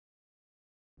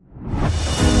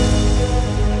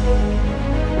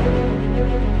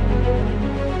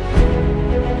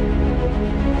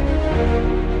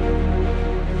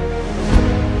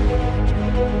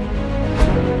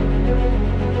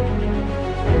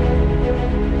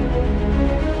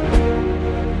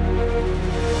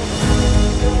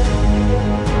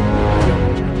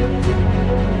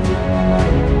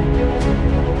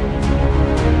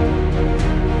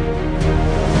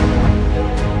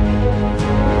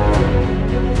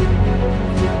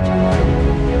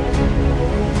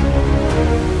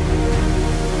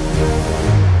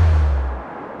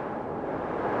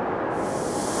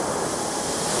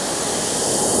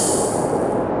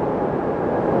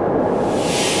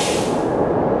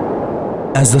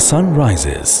As the sun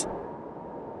rises,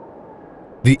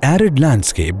 the arid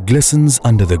landscape glistens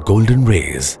under the golden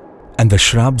rays, and the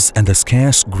shrubs and the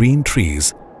scarce green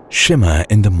trees shimmer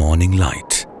in the morning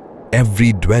light.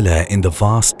 Every dweller in the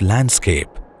vast landscape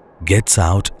gets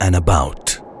out and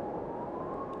about.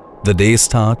 The day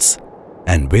starts,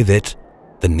 and with it,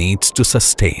 the needs to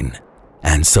sustain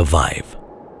and survive.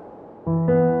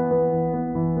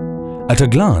 At a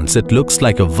glance, it looks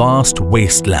like a vast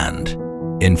wasteland,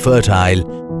 infertile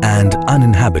and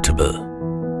uninhabitable.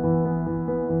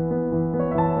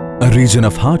 A region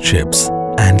of hardships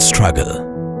and struggle.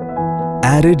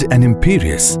 Arid and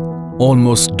imperious,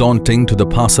 almost daunting to the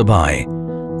passerby,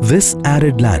 this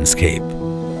arid landscape,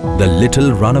 the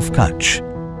little Rann of Kutch,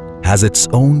 has its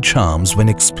own charms when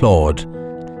explored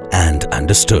and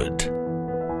understood.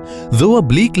 Though a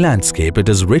bleak landscape, it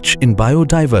is rich in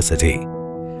biodiversity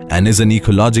and is an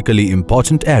ecologically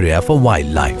important area for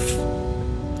wildlife.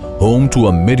 Home to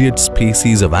a myriad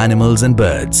species of animals and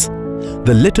birds,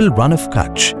 the little Rann of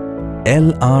Kutch,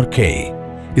 LRK,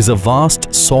 is a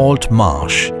vast salt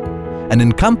marsh and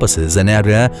encompasses an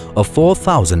area of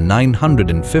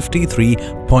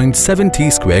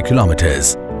 4,953.70 square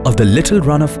kilometers of the little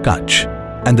Rann of Kutch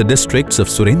and the districts of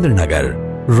Surendranagar,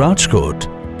 Rajkot,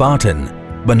 Patan,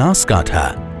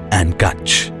 Banaskantha and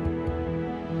Kutch.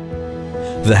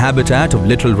 The habitat of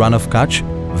little Rann of Kutch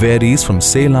varies from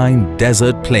saline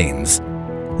desert plains,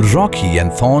 rocky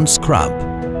and thorn scrub,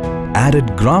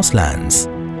 arid grasslands,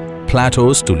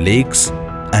 plateaus to lakes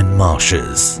and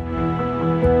marshes.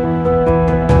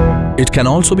 It can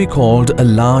also be called a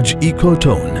large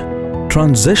ecotone,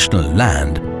 transitional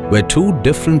land where two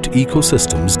different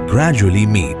ecosystems gradually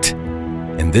meet,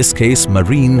 in this case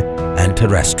marine and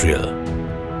terrestrial.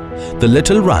 The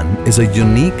Little Rann is a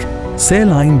unique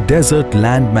saline desert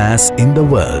landmass in the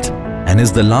world and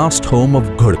is the last home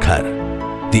of Gudkhur,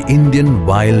 the Indian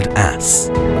wild ass.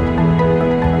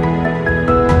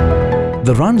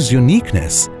 The Rann's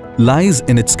uniqueness lies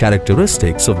in its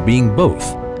characteristics of being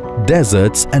both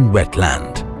deserts and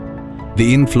wetland.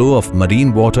 The inflow of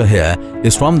marine water here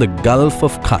is from the Gulf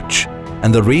of Kutch,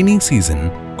 and the rainy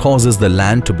season causes the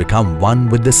land to become one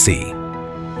with the sea.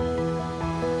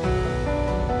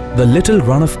 The little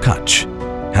Rann of Kutch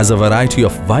has a variety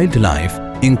of wildlife,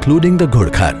 including the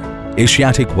Gudkhur,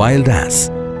 Asiatic wild ass,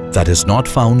 that is not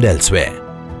found elsewhere.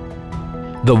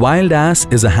 The wild ass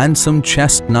is a handsome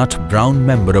chestnut brown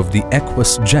member of the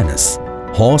equus genus,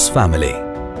 horse family.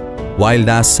 Wild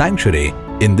ass sanctuary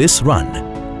in this Rann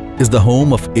is the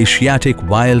home of Asiatic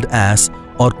wild ass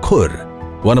or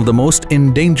Khur, one of the most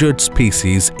endangered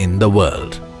species in the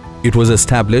world. It was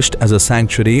established as a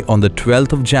sanctuary on the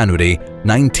 12th of January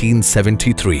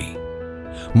 1973.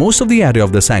 Most of the area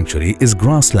of the sanctuary is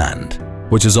grassland,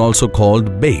 which is also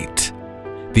called bait.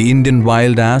 The Indian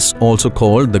wild ass, also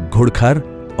called the Gudkhur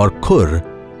or Khur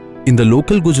in the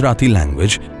local Gujarati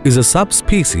language, is a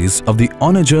subspecies of the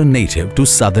onager native to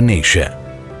southern Asia.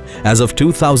 As of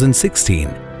 2016,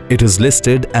 it is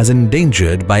listed as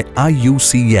endangered by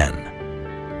IUCN.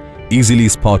 Easily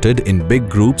spotted in big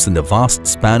groups in the vast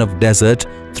span of desert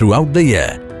throughout the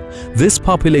year, this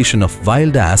population of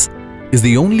wild ass is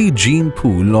the only gene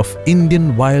pool of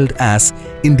Indian wild ass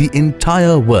in the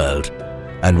entire world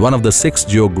and one of the 6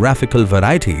 geographical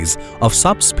varieties of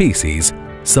subspecies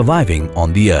surviving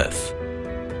on the earth.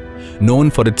 Known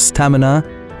for its stamina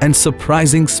and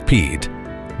surprising speed,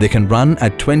 they can run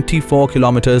at 24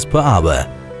 kilometers per hour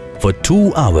for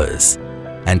 2 hours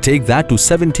and take that to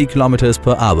 70 kilometers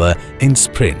per hour in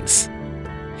sprints.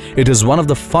 It is one of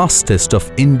the fastest of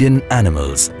Indian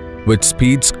animals, with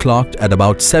speeds clocked at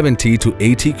about 70 to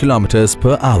 80 kilometers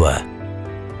per hour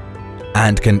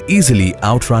and can easily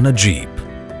outrun a jeep.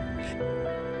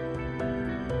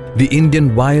 The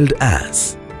Indian wild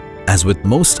ass, as with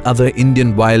most other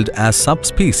Indian wild ass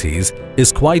subspecies,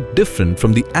 is quite different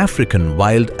from the African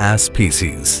wild ass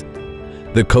species.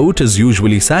 The coat is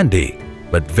usually sandy,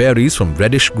 but varies from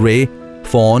reddish-grey,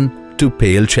 fawn to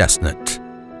pale chestnut.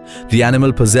 The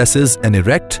animal possesses an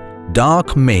erect,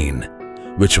 dark mane,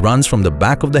 which runs from the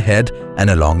back of the head and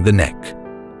along the neck.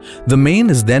 The mane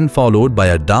is then followed by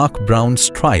a dark brown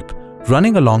stripe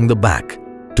running along the back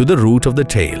to the root of the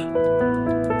tail.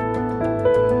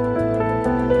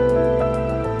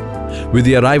 With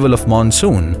the arrival of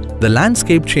monsoon, the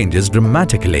landscape changes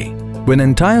dramatically when an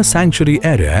entire sanctuary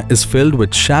area is filled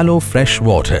with shallow fresh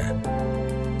water.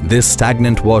 This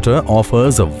stagnant water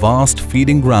offers a vast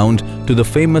feeding ground to the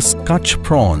famous Kutch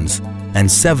prawns and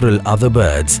several other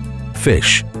birds,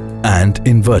 fish and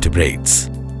invertebrates.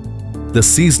 The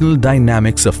seasonal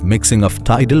dynamics of mixing of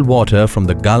tidal water from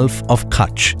the Gulf of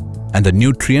Kutch and the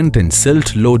nutrient and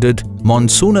silt-loaded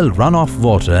monsoonal runoff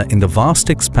water in the vast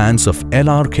expanse of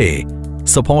LRK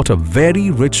support a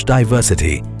very rich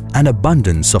diversity and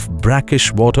abundance of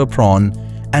brackish water prawn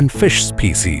and fish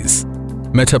species.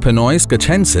 Metapenois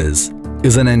kutchensis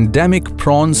is an endemic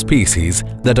prawn species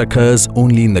that occurs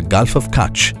only in the Gulf of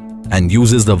Kutch and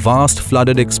uses the vast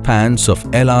flooded expanse of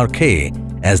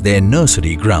LRK as their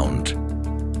nursery ground.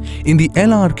 In the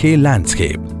LRK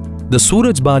landscape, the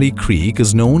Surajbari Creek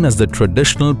is known as the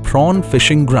traditional prawn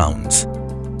fishing grounds.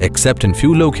 Except in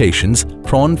few locations,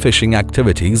 prawn fishing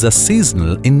activities are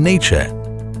seasonal in nature.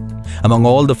 Among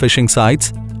all the fishing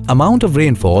sites, amount of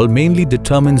rainfall mainly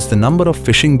determines the number of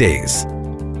fishing days.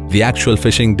 The actual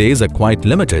fishing days are quite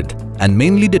limited and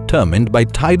mainly determined by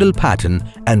tidal pattern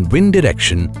and wind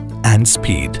direction and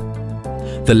speed.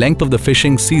 The length of the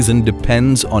fishing season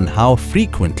depends on how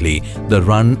frequently the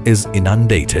Rann is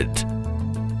inundated.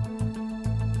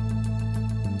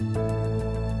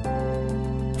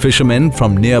 Fishermen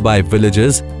from nearby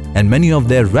villages and many of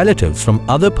their relatives from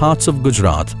other parts of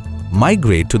Gujarat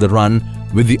migrate to the Rann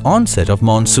with the onset of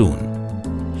monsoon.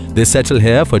 They settle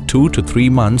here for 2 to 3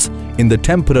 months in the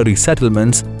temporary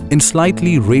settlements in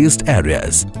slightly raised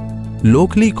areas,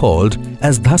 locally called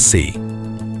as dhassi.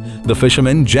 The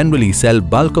fishermen generally sell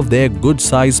bulk of their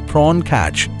good-sized prawn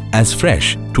catch as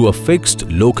fresh to a fixed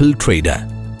local trader.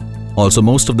 Also,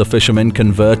 most of the fishermen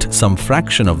convert some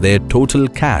fraction of their total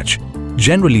catch,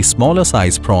 generally smaller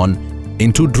size prawn,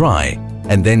 into dry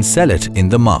and then sell it in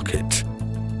the market.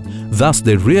 Thus,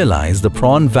 they realize the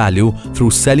prawn value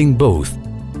through selling both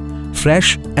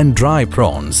fresh and dry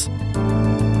prawns.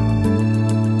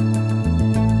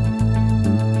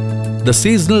 The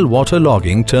seasonal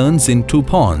waterlogging turns into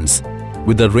ponds,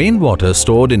 with the rainwater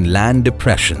stored in land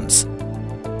depressions.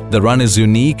 The Rann is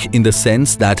unique in the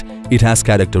sense that it has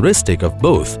characteristic of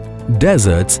both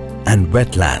deserts and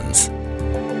wetlands.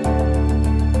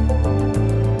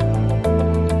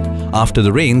 After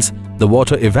the rains, the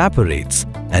water evaporates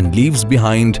and leaves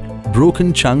behind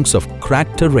broken chunks of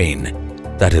cracked terrain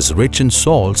that is rich in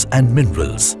salts and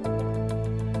minerals.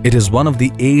 It is one of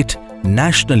the 8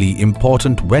 nationally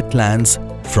important wetlands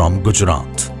from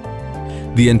Gujarat.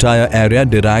 The entire area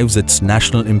derives its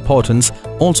national importance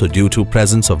also due to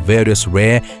presence of various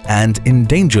rare and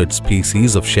endangered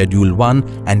species of Schedule 1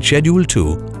 and Schedule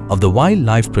 2 of the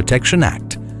Wildlife Protection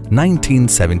Act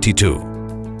 1972.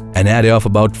 An area of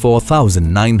about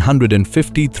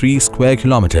 4,953 square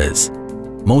kilometers,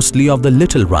 mostly of the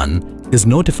Little Rann, is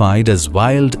notified as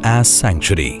Wild Ass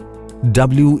Sanctuary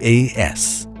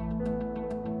 (WAS).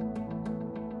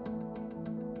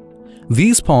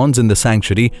 These ponds in the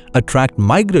sanctuary attract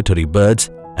migratory birds,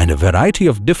 and a variety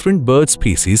of different bird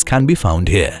species can be found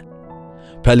here.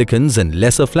 Pelicans and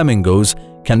lesser flamingos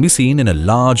can be seen in a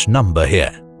large number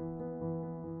here.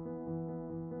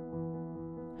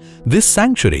 This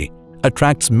sanctuary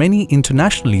attracts many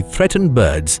internationally threatened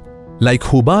birds like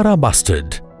Hubara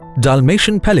bustard,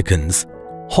 Dalmatian pelicans,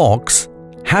 hawks,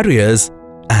 harriers,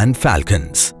 and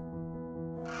falcons.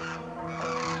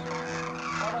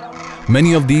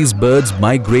 Many of these birds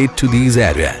migrate to these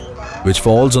areas, which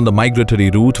falls on the migratory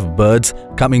route of birds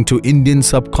coming to Indian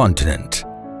subcontinent.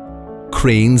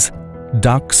 Cranes,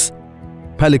 ducks,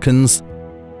 pelicans,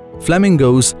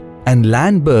 flamingos, and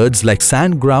land birds like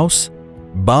sand grouse,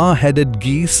 bar-headed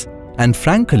geese, and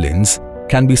francolins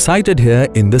can be sighted here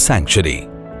in the sanctuary.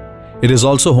 It is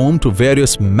also home to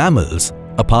various mammals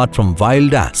apart from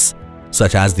wild ass,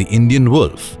 such as the Indian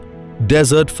wolf,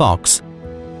 desert fox,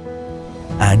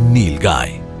 and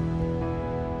nilgai.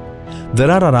 There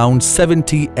are around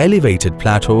 70 elevated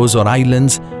plateaus or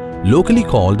islands, locally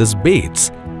called as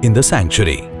baits, in the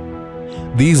sanctuary.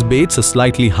 These baits are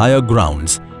slightly higher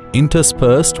grounds,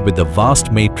 interspersed with the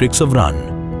vast matrix of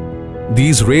Rann.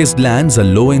 These raised lands are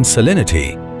low in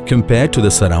salinity compared to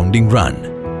the surrounding Rann.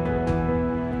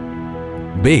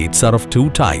 Baits are of 2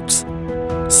 types,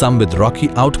 some with rocky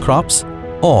outcrops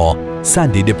or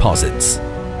sandy deposits.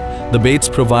 The baits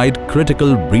provide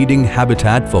critical breeding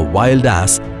habitat for wild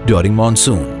ass during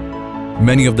monsoon.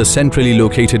 Many of the centrally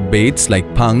located baits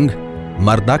like Pang,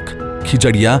 Mardak,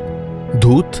 Khichadiya,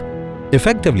 Dhoot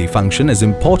effectively function as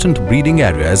important breeding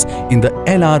areas in the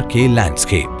LRK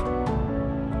landscape.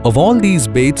 Of all these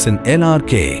baits in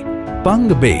LRK, Pang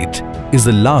bait is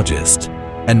the largest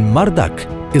and Mardak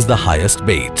is the highest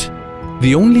bait.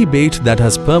 The only bait that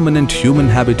has permanent human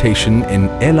habitation in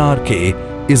LRK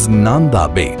is Nanda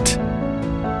bait.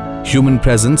 Human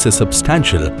presence is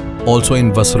substantial also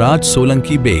in Vasraj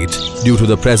Solanki bait due to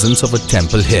the presence of a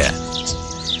temple here.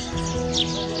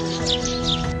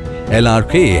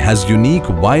 LRK has unique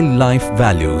wildlife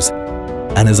values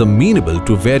and is amenable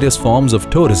to various forms of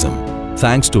tourism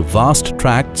Thanks to vast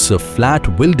tracts of flat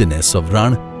wilderness of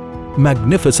Rann,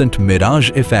 magnificent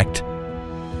mirage effect,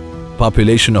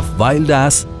 population of wild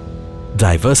ass,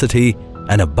 diversity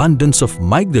and abundance of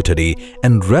migratory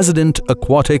and resident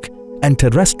aquatic and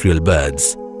terrestrial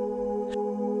birds.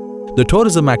 The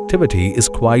tourism activity is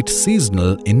quite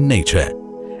seasonal in nature,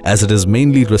 as it is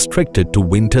mainly restricted to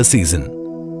winter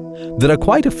season. There are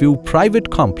quite a few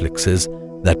private complexes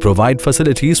that provide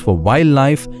facilities for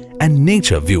wildlife and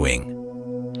nature viewing.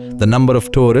 The number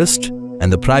of tourists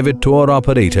and the private tour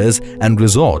operators and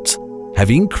resorts have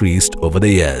increased over the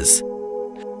years.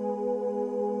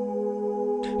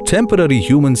 Temporary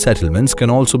human settlements can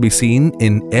also be seen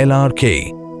in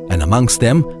LRK, and amongst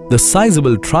them, the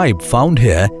sizable tribe found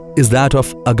here is that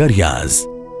of Agaryas,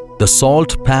 the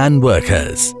salt pan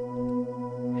workers.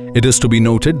 It is to be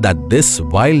noted that this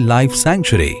wildlife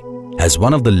sanctuary has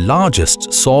one of the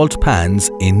largest salt pans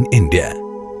in India.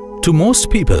 To most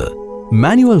people,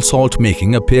 manual salt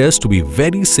making appears to be a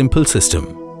very simple system,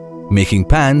 making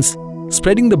pans,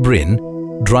 spreading the brine,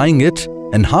 drying it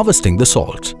and harvesting the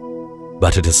salt.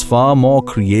 But it is far more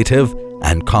creative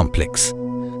and complex.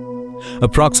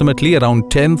 Approximately around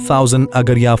 10,000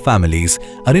 Agarya families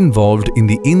are involved in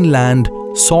the inland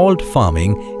salt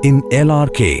farming in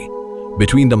LRK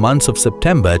between the months of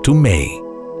September to May.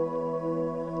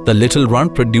 The Little Rann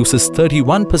produces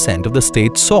 31% of the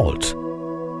state's salt.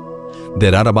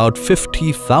 There are about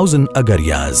 50,000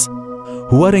 Agaryas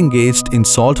who are engaged in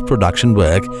salt production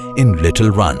work in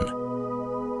Little Rann.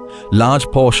 Large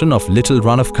portion of Little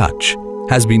Rann of Kutch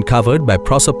has been covered by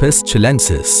Prosopis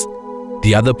chilensis.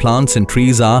 The other plants and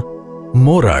trees are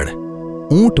morad,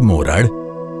 oot morad,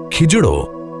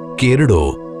 khijdo,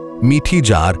 kerdo, mithi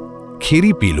jar,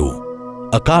 kheri pilu,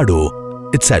 akado,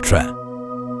 etc.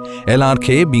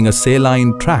 LRK, being a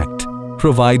saline tract,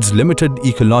 provides limited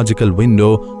ecological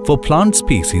window for plant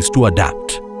species to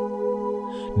adapt.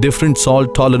 Different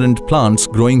salt-tolerant plants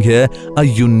growing here are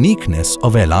uniqueness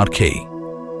of LRK.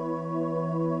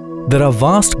 There are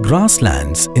vast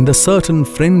grasslands in the certain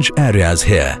fringe areas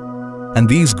here, and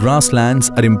these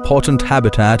grasslands are important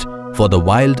habitat for the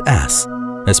wild ass,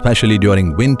 especially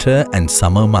during winter and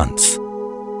summer months.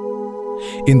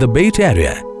 In the Bait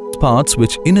area, parts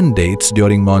which inundates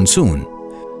during monsoon,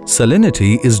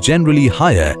 salinity is generally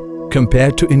higher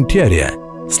compared to interior,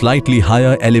 slightly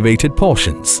higher elevated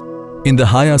portions. In the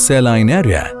higher saline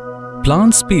area,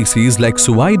 plant species like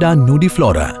Suida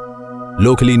nudiflora,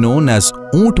 locally known as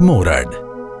oot morad,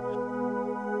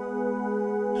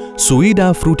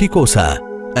 Suida fruticosa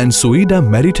and Suida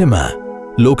maritima,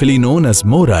 locally known as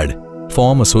morad,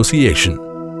 form association.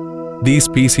 These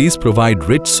species provide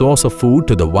rich source of food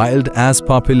to the wild ass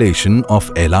population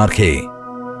of LRK.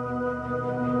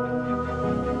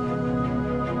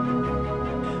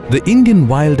 The Indian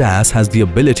wild ass has the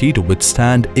ability to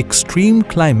withstand extreme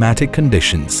climatic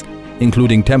conditions,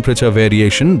 including temperature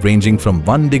variation ranging from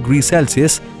 1 degree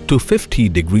Celsius to 50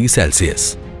 degrees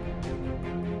Celsius.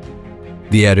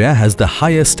 The area has the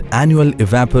highest annual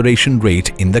evaporation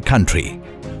rate in the country,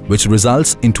 which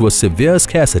results into a severe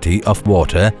scarcity of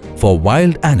water for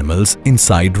wild animals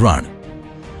inside Rann.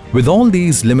 With all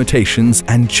these limitations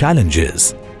and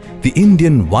challenges, the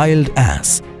Indian wild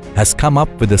ass has come up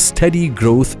with a steady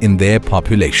growth in their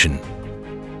population.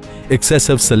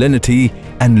 Excessive salinity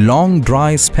and long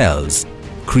dry spells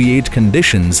create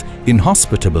conditions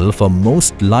inhospitable for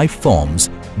most life forms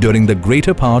during the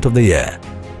greater part of the year.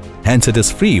 Hence, it is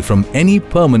free from any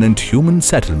permanent human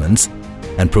settlements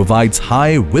and provides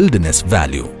high wilderness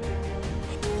value.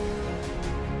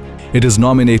 It is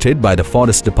nominated by the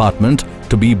Forest Department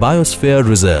to be biosphere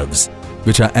reserves,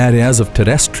 which are areas of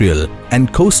terrestrial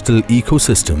and coastal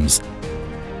ecosystems,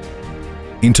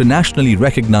 internationally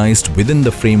recognized within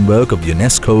the framework of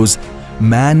UNESCO's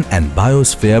Man and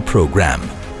Biosphere Program,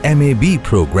 MAB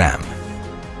program.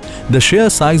 The sheer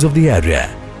size of the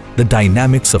area, the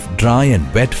dynamics of dry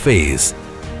and wet phase,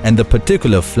 and the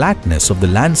particular flatness of the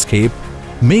landscape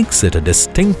makes it a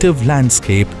distinctive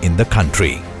landscape in the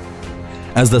country.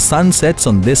 As the sun sets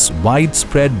on this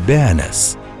widespread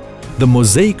bareness, the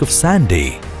mosaic of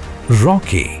sandy,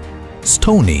 rocky,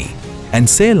 stony, and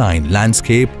saline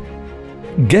landscape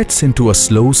gets into a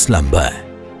slow slumber.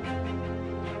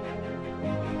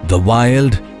 The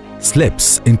wild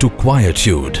slips into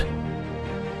quietude,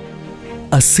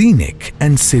 a scenic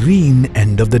and serene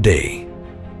end of the day,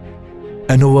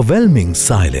 an overwhelming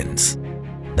silence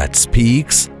that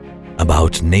speaks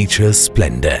about nature's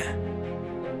splendor.